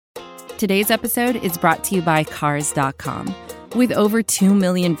Today's episode is brought to you by Cars.com. With over 2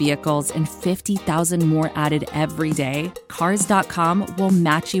 million vehicles and 50,000 more added every day, Cars.com will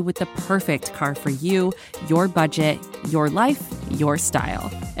match you with the perfect car for you, your budget, your life, your style.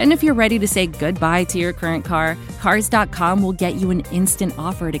 And if you're ready to say goodbye to your current car, Cars.com will get you an instant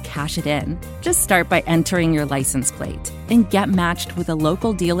offer to cash it in. Just start by entering your license plate and get matched with a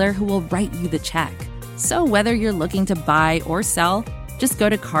local dealer who will write you the check. So whether you're looking to buy or sell, just go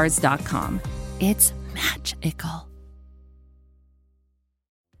to Cars.com. It's magical.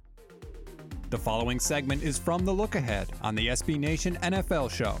 The following segment is from The Look Ahead on the SB Nation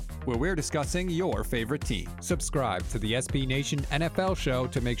NFL Show, where we're discussing your favorite team. Subscribe to the SB Nation NFL Show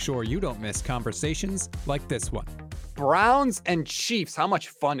to make sure you don't miss conversations like this one. Browns and Chiefs. How much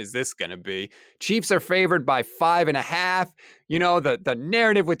fun is this going to be? Chiefs are favored by 5.5. You know, the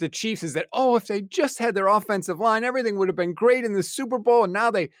narrative with the Chiefs is that, oh, if they just had their offensive line, everything would have been great in the Super Bowl. And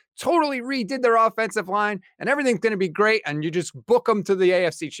now they totally redid their offensive line and everything's going to be great. And you just book them to the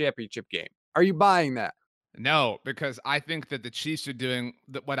AFC Championship game. Are you buying that? No, because I think that the Chiefs are doing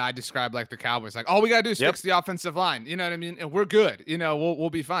what I described like the Cowboys. Like, all we got to do is fix the offensive line. You know what I mean? And we're good. You know, we'll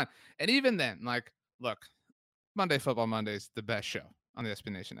be fine. And even then, like, look, Monday Football Monday is the best show on the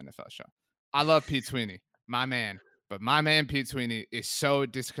SB Nation NFL show. I love Pete Sweeney, my man. But my man Pete Sweeney is so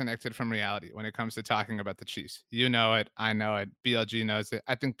disconnected from reality when it comes to talking about the Chiefs. You know it. I know it. BLG knows it.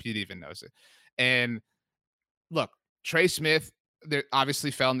 I think Pete even knows it. And look, Trey Smith, they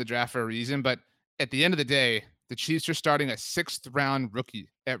obviously fell in the draft for a reason, but at the end of the day, the Chiefs are starting a 6th-round rookie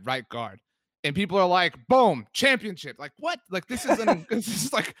at right guard. And people are like, boom, championship. Like, what? Like, this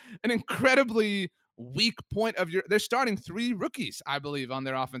is like an incredibly weak point of they're starting 3 rookies, I believe, on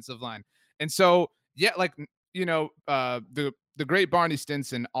their offensive line. And so, yeah, like, you know, the great Barney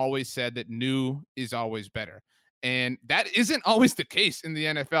Stinson always said that new is always better. And that isn't always the case in the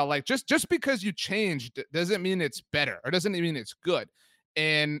NFL. Like, just because you changed doesn't mean it's better or doesn't mean it's good.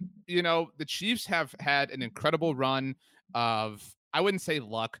 And, you know, the Chiefs have had an incredible run of, I wouldn't say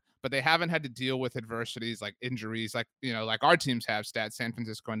luck, but they haven't had to deal with adversities like injuries, like, you know, like our teams have, San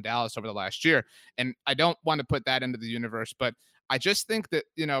Francisco and Dallas over the last year. And I don't want to put that into the universe, but I just think that,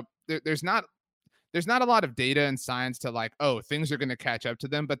 you know, there's not a lot of data and science to like, oh, things are going to catch up to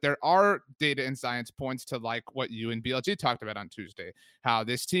them. But there are data and science points to like what you and BLG talked about on Tuesday, how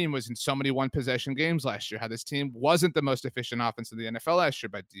this team was in so many one-possession games last year, how this team wasn't the most efficient offense in the NFL last year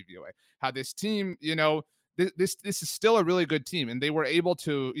by DVOA, how this team, you know, this is still a really good team. And they were able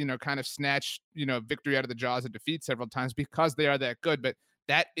to, you know, kind of snatch, you know, victory out of the jaws of defeat several times because they are that good. But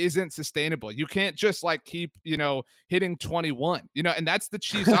that isn't sustainable. You can't just like keep, you know, hitting 21, you know, and that's the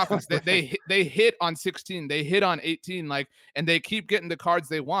Chiefs offense that they hit on 16, they hit on 18, like, and they keep getting the cards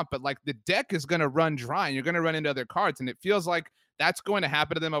they want, but like the deck is going to run dry and you're going to run into other cards. And it feels like that's going to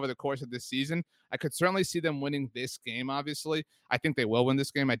happen to them over the course of this season. I could certainly see them winning this game. Obviously, I think they will win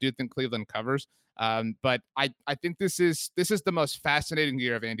this game. I do think Cleveland covers. But I think this is the most fascinating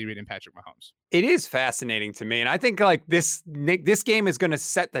year of Andy Reid and Patrick Mahomes. It is fascinating to me. And I think like this game is going to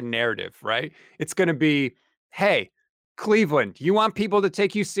set the narrative, right? It's going to be, hey, Cleveland, you want people to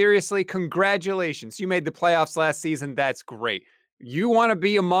take you seriously? Congratulations. You made the playoffs last season. That's great. You want to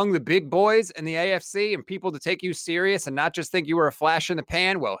be among the big boys in the AFC and people to take you serious and not just think you were a flash in the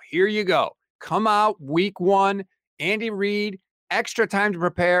pan? Well, here you go. Come out week 1, Andy Reid, extra time to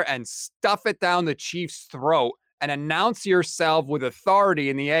prepare and stuff it down the Chiefs' throat and announce yourself with authority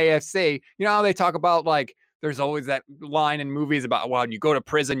in the AFC. You know how they talk about like, there's always that line in movies about, well, when you go to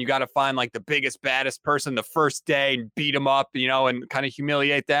prison, you got to find like the biggest, baddest person the first day and beat them up, you know, and kind of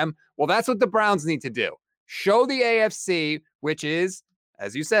humiliate them. Well, that's what the Browns need to do. Show the AFC, which is,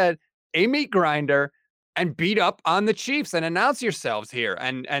 as you said, a meat grinder, and beat up on the Chiefs and announce yourselves here.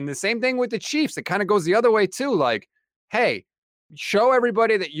 And the same thing with the Chiefs. It kind of goes the other way too. Like, hey, show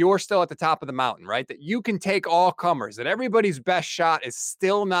everybody that you're still at the top of the mountain, right? That you can take all comers, that everybody's best shot is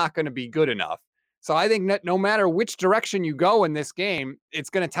still not going to be good enough. So I think that no matter which direction you go in this game, it's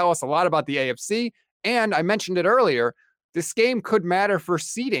going to tell us a lot about the AFC. And I mentioned it earlier, this game could matter for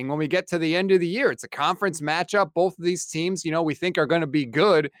seeding when we get to the end of the year. It's a conference matchup. Both of these teams, you know, we think are going to be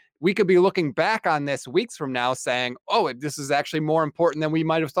good. We could be looking back on this weeks from now saying, oh, this is actually more important than we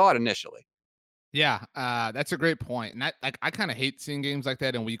might have thought initially. Yeah, that's a great point. And I kind of hate seeing games like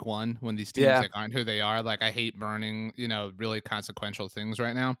that in week 1 when these teams like aren't who they are. Like I hate burning, you know, really consequential things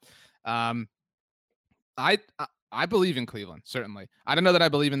right now. I believe in Cleveland, certainly. I don't know that I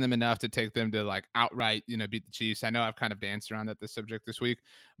believe in them enough to take them to like outright, you know, beat the Chiefs. I know I've kind of danced around this subject this week,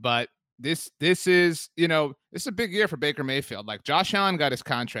 but this is, you know, this is a big year for Baker Mayfield. Like Josh Allen got his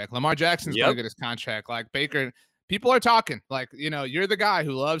contract. Lamar Jackson's going to get his contract. Like people are talking. Like, you're the guy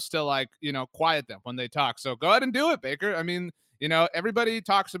who loves to, like, quiet them when they talk. So go ahead and do it, Baker. I mean, everybody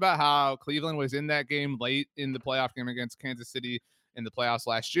talks about how Cleveland was in that game late in the playoff game against Kansas City in the playoffs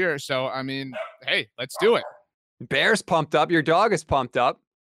last year. So, I mean, hey, let's do it. Bears pumped up. Your dog is pumped up.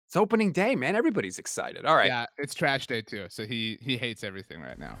 It's opening day, man. Everybody's excited. All right. Yeah, it's trash day too. So he hates everything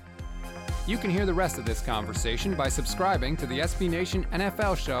right now. You can hear the rest of this conversation by subscribing to the SB Nation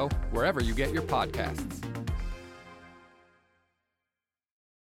NFL show wherever you get your podcasts.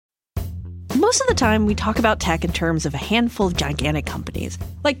 Most of the time, we talk about tech in terms of a handful of gigantic companies,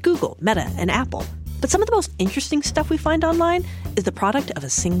 like Google, Meta, and Apple. But some of the most interesting stuff we find online is the product of a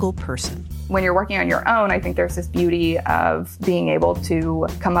single person. When you're working on your own, I think there's this beauty of being able to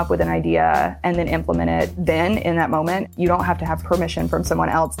come up with an idea and then implement it then in that moment. You don't have to have permission from someone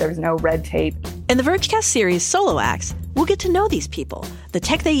else. There's no red tape. In the Vergecast series Solo Acts, we'll get to know these people, the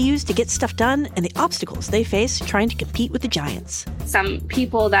tech they use to get stuff done, and the obstacles they face trying to compete with the giants. Some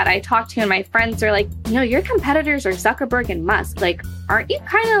people that I talk to and my friends are like, your competitors are Zuckerberg and Musk. Like, aren't you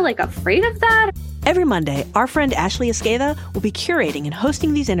kind of like afraid of that? Every Monday, our friend Ashley Esqueda will be curating and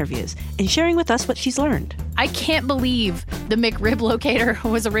hosting these interviews and sharing with us what she's learned. I can't believe the McRib locator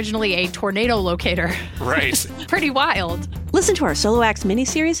was originally a tornado locator. Right. Pretty wild. Listen to our Solo Acts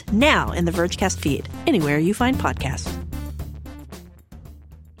miniseries now in the Vergecast feed, anywhere you find podcasts.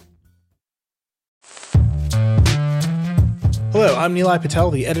 Hello, I'm Nilay Patel,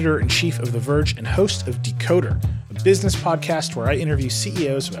 the editor-in-chief of The Verge and host of Decoder, a business podcast where I interview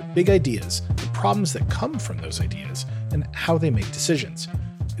CEOs about big ideas, the problems that come from those ideas, and how they make decisions.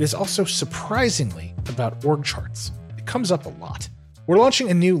 It is also surprisingly about org charts. It comes up a lot. We're launching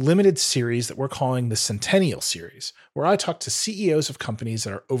a new limited series that we're calling the Centennial Series, where I talk to CEOs of companies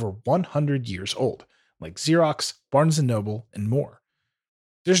that are over 100 years old, like Xerox, Barnes & Noble, and more.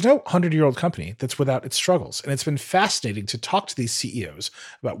 There's no 100-year-old company that's without its struggles, and it's been fascinating to talk to these CEOs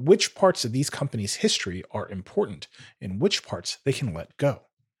about which parts of these companies' history are important and which parts they can let go.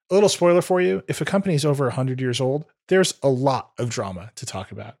 A little spoiler for you, if a company is over 100 years old, there's a lot of drama to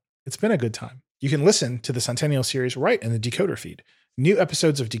talk about. It's been a good time. You can listen to the Centennial Series right in the Decoder feed. New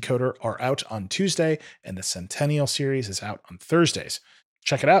episodes of Decoder are out on Tuesday, and the Centennial Series is out on Thursdays.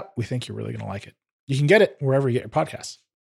 Check it out. We think you're really going to like it. You can get it wherever you get your podcasts.